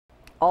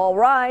All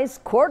rise,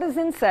 court is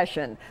in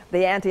session.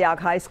 The Antioch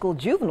High School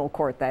Juvenile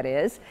Court, that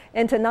is.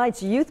 In tonight's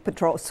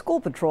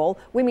School Patrol,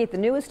 we meet the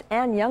newest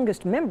and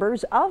youngest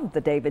members of the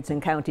Davidson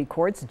County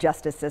Court's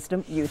Justice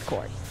System Youth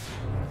Court.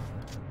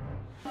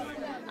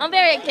 I'm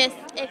very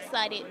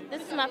excited.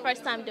 This is my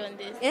first time doing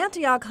this.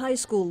 Antioch High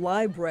School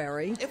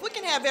Library, if we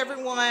can have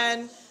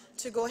everyone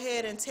to go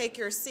ahead and take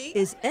your seat,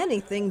 is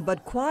anything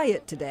but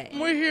quiet today.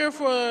 We're here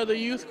for the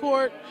youth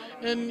court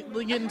and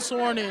getting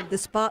sworn in. The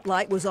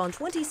spotlight was on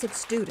 26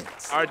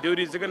 students. Our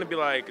duties are going to be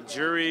like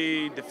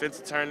jury, defense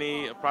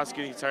attorney, a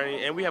prosecuting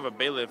attorney, and we have a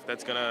bailiff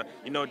that's going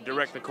to,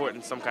 direct the court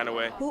in some kind of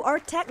way. Who are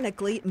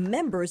technically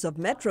members of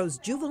Metro's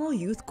juvenile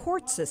youth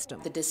court system.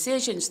 The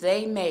decisions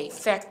they make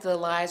affect the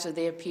lives of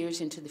their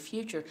peers into the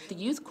future. The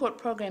youth court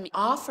program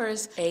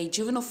offers a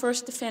juvenile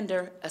first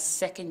offender a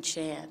second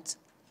chance,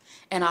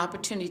 an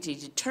opportunity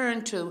to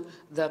turn to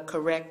the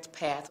correct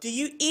path. do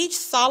you each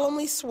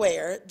solemnly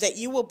swear that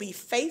you will be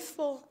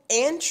faithful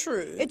and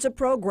true, It's a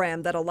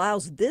program that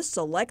allows this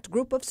select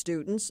group of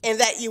students and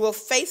that you will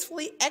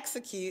faithfully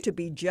execute to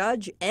be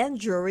judge and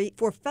jury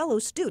for fellow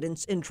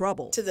students in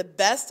trouble? to the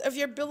best of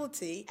your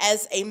ability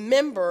as a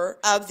member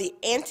of the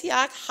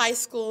Antioch High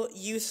School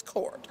Youth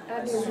Court?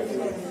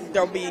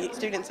 There'll be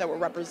students that will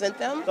represent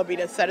them. There'll be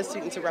a set of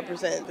students who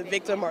represent the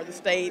victim or the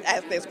state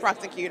as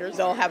prosecutors.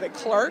 They'll have a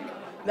clerk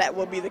that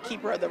will be the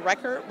keeper of the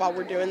record while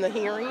we're doing the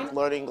hearing.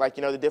 Learning,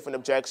 the different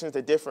objections,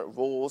 the different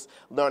rules,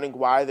 learning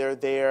why they're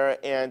there,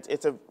 and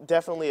it's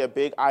definitely a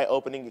big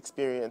eye-opening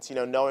experience,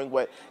 knowing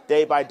what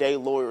day-by-day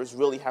lawyers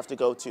really have to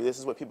go to. This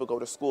is what people go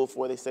to school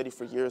for, they study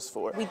for years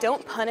for. We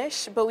don't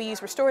punish, but we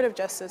use restorative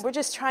justice. We're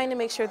just trying to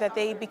make sure that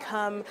they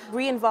become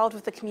re-involved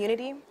with the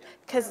community,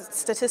 because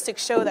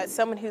statistics show that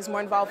someone who's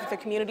more involved with their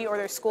community or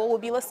their school will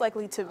be less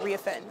likely to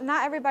reoffend.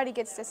 Not everybody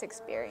gets this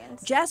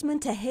experience. Jasmine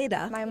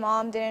Tejeda My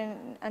mom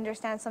didn't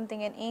understand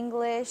something in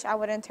English, I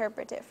would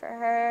interpret it for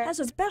her. has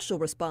a special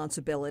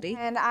responsibility.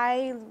 And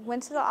I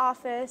went to the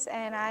office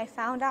and I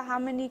found out how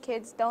many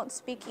kids don't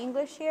speak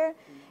English here,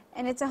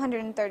 and it's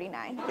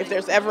 139. If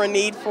there's ever a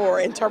need for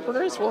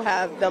interpreters, we'll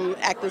have them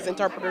act as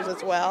interpreters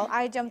as well.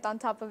 I jumped on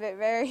top of it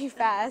very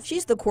fast.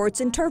 She's the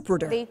court's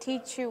interpreter. They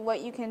teach you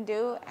what you can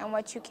do and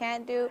what you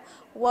can't do,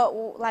 what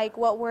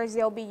words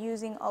they'll be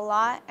using a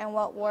lot and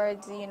what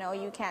words,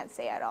 you can't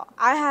say at all.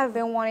 I have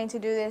been wanting to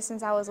do this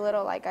since I was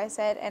little, like I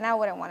said, and I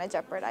wouldn't want to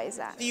jeopardize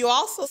that. Do you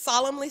also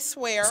solemnly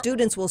swear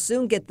Students will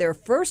soon get their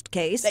first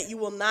case. that you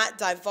will not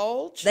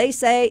divulge They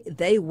say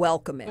they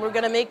welcome it. We're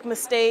going to make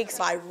mistakes,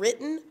 by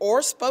written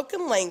or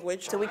spoken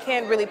language so we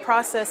can't really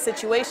process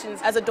situations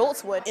as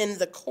adults would. in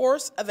the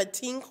course of a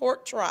teen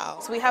court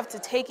trial So we have to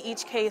take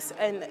each case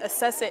and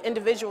assess it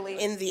individually.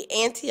 in the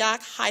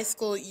Antioch High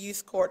School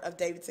Youth Court of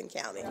Davidson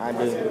County. I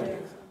do.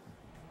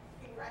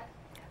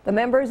 The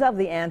members of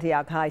the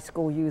Antioch High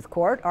School Youth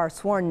Court are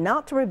sworn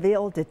not to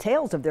reveal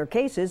details of their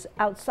cases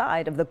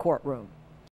outside of the courtroom.